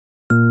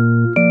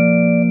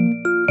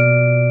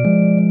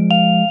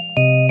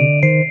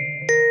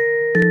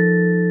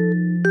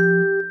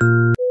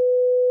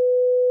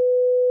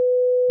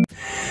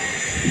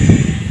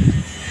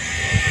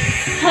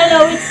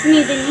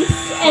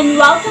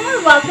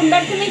welcome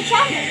back to my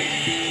channel.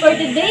 For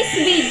today's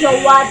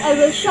video, what I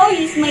will show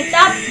you is my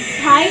top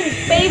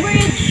 5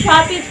 favorite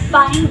Shopee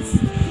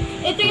finds.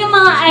 Ito yung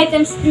mga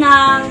items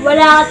na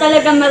wala ka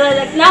talaga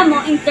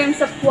marareklamo in terms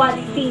of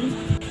quality.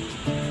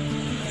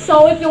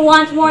 So if you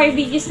want more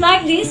videos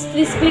like this,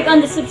 please click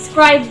on the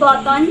subscribe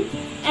button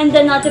and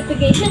the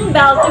notification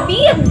bell to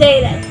be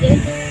updated.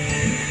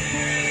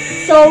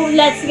 So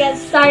let's get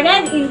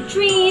started in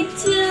 3,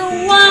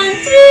 2,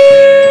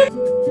 1,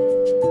 3!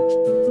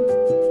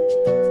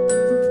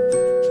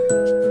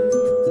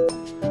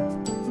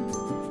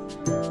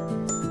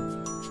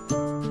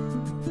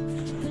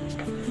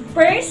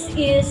 First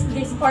is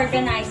this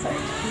organizer.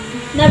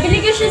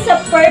 Nabili ko siya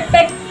sa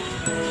Perfect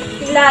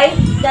Life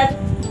that...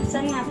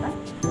 Saan nga ba?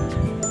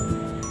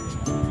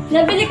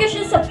 Nabili ko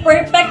siya sa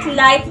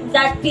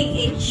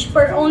perfectlife.ph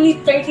for only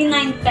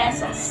 39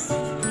 pesos.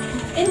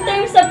 In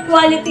terms of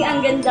quality,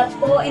 ang ganda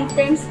po. In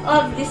terms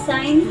of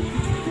design,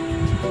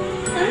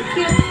 ang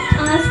cute.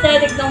 Ang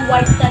aesthetic ng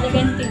white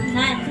talagang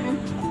tignan.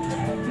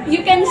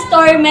 You can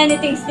store many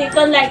things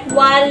dito like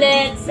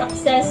wallets,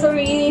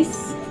 accessories,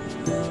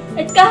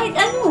 at kahit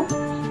ano.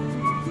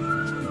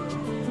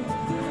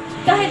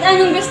 Kahit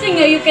anong gusto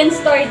nyo, you can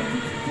store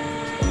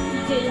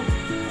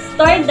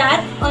that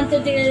onto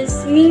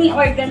this mini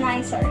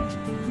organizer.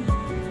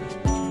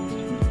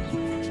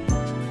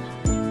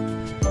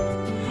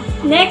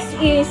 Next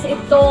is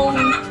itong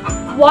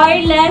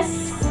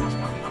wireless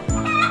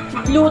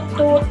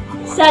Bluetooth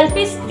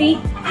selfie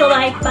stick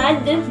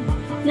tripod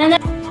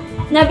na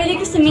nabili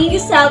ko sa mini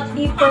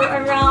Shopee for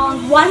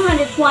around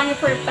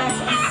 124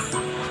 pesos.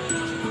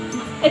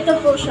 Ito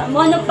po siya.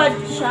 Monopod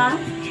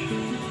siya.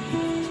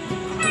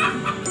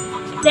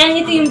 Then,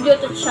 ito yung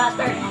Bluetooth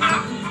shutter.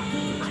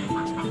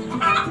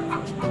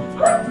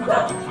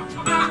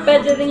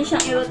 Pwede rin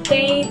siyang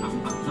i-rotate.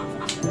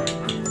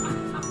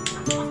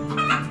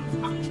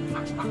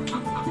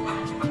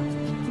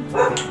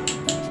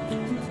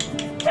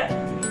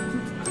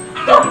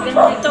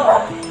 Ganda ito.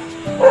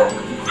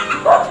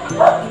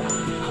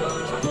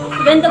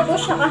 Ganda po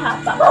siya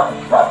kahaba.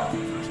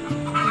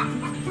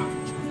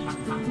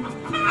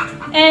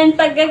 And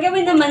pag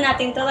gagawin naman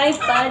natin ito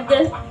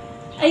tripod,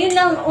 ayun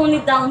lang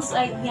only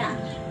downside niya.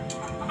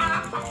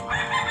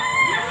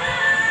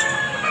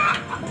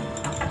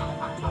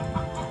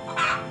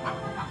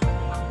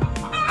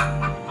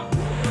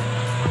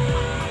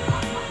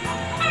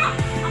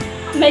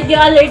 Medyo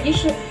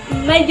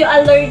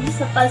allergy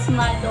sa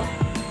pasmado.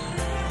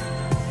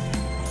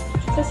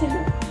 Kasi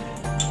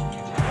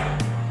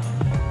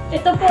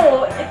ito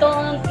po,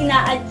 itong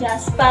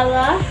ina-adjust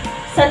para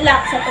sa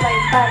lock sa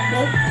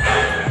tripod.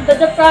 But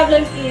the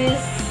problem is,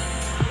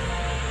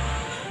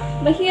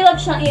 mahirap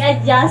siyang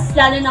i-adjust,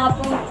 lalo na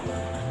kapag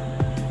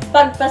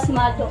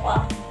pagpasmado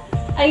ka.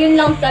 Ayun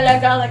lang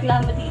talaga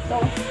reklamo dito.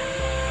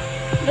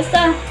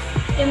 Basta,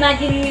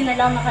 imagine nyo na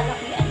lang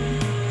nakalakihan.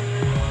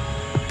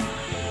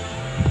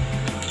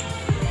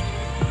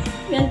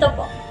 Ganito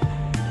po.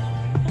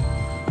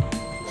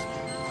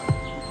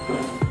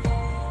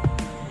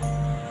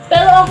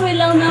 Pero okay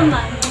lang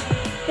naman.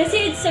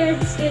 Kasi it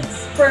serves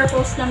its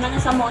purpose naman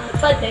sa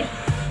monopod eh.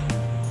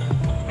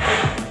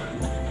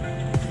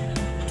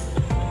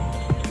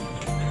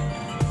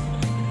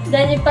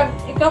 Then,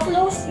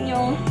 ika-close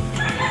nyo,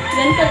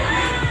 ganito lang.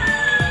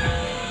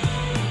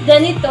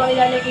 Then, ito,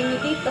 ilalagay nyo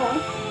dito.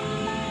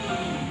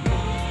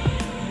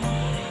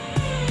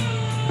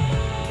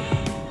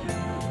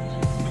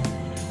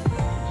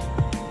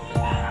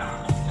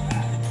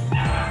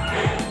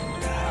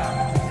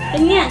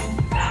 Ganyan.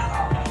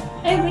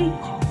 Ay, wait.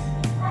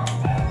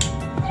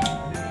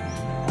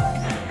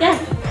 Yan.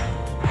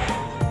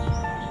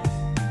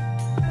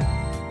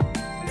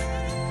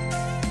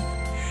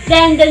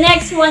 Then, the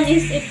next one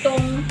is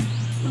itong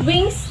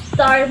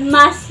Wingstar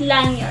Mass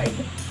Lanyard.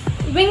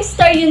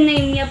 Wingstar yung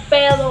name niya,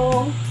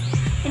 pero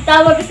ang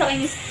tawag sa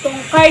kanya is itong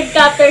Card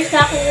Captor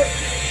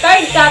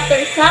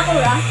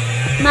Sakura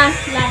Mass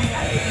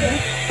Lanyard.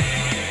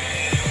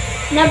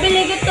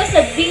 Nabili ko ito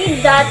sa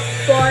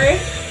D.4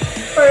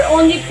 for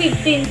only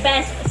 15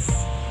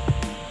 pesos.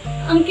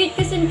 Ang cute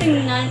kasi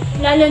tingnan,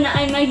 lalo na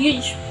I'm a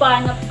huge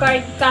fan of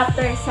Card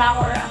Captor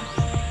Sakura.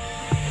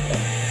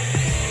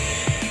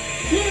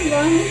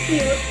 Diba? Ang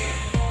cute.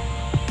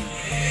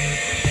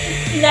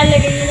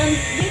 Ilalagay nyo lang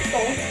dito.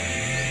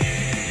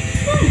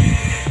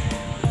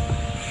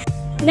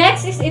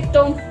 Next is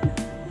itong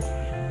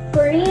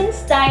Korean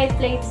style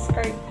plate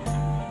skirt.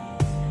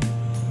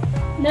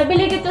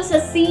 Nabili ko ito sa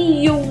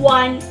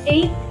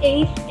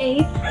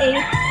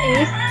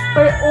CU188888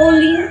 for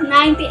only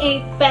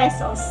 98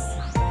 pesos.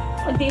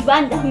 O diba?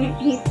 Ang daming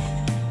plate.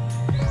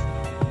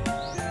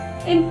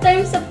 In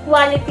terms of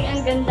quality,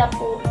 ang ganda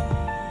po.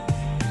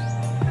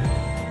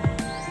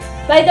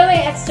 By the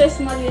way, extra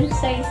small yung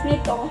size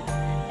nito.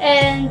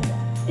 And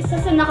isa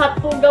sa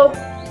nakaagaw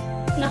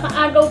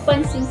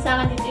pansin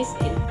sa akin dito is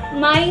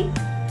may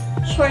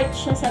short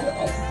siya sa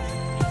loob.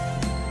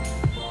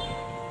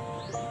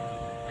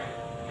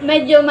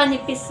 Medyo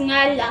manipis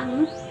nga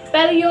lang.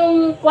 Pero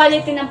yung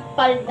quality ng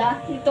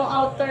palda, itong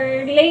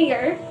outer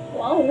layer,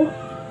 wow!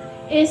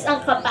 is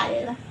ang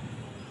kapal.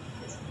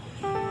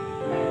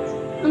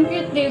 Ang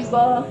cute,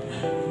 diba?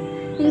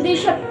 Hindi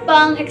siya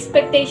pang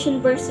expectation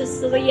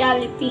versus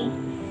reality.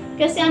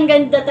 Kasi ang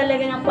ganda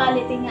talaga ng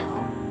quality niya,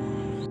 oh.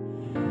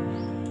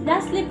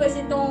 Lastly po is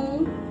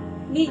itong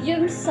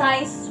medium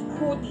size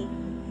hoodie.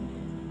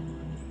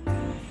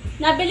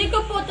 Nabili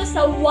ko po ito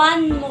sa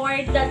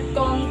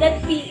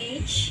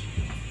onemore.com.ph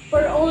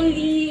for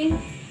only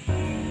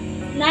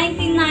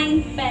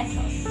 99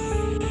 pesos.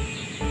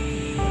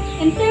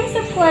 In terms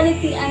of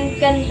quality, ang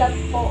ganda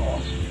po.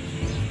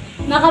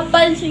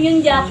 Makapal siya yung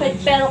jacket,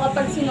 pero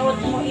kapag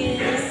sinuot mo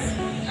is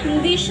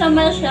hindi siya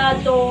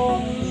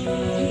masyadong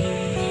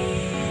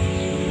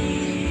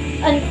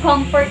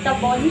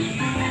uncomfortable.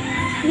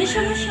 Hindi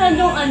siya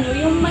masyadong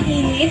yung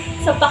mainit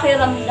sa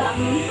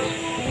pakiramdam.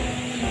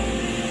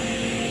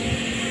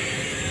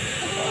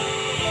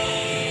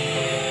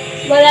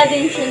 Wala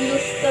din siya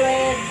loose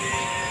threads.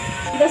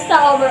 Basta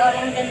overall,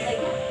 ang ganda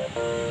niya.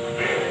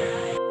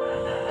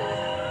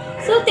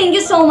 So, thank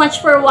you so much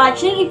for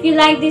watching. If you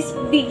like this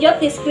video,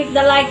 please click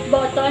the like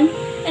button.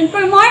 And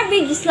for more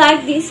videos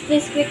like this,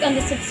 please click on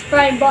the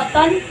subscribe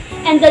button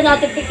and the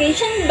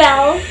notification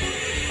bell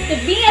to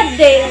be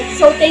updated.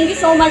 So, thank you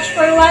so much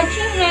for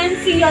watching and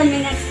see you on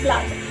my next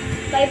vlog.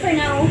 Bye for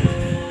now.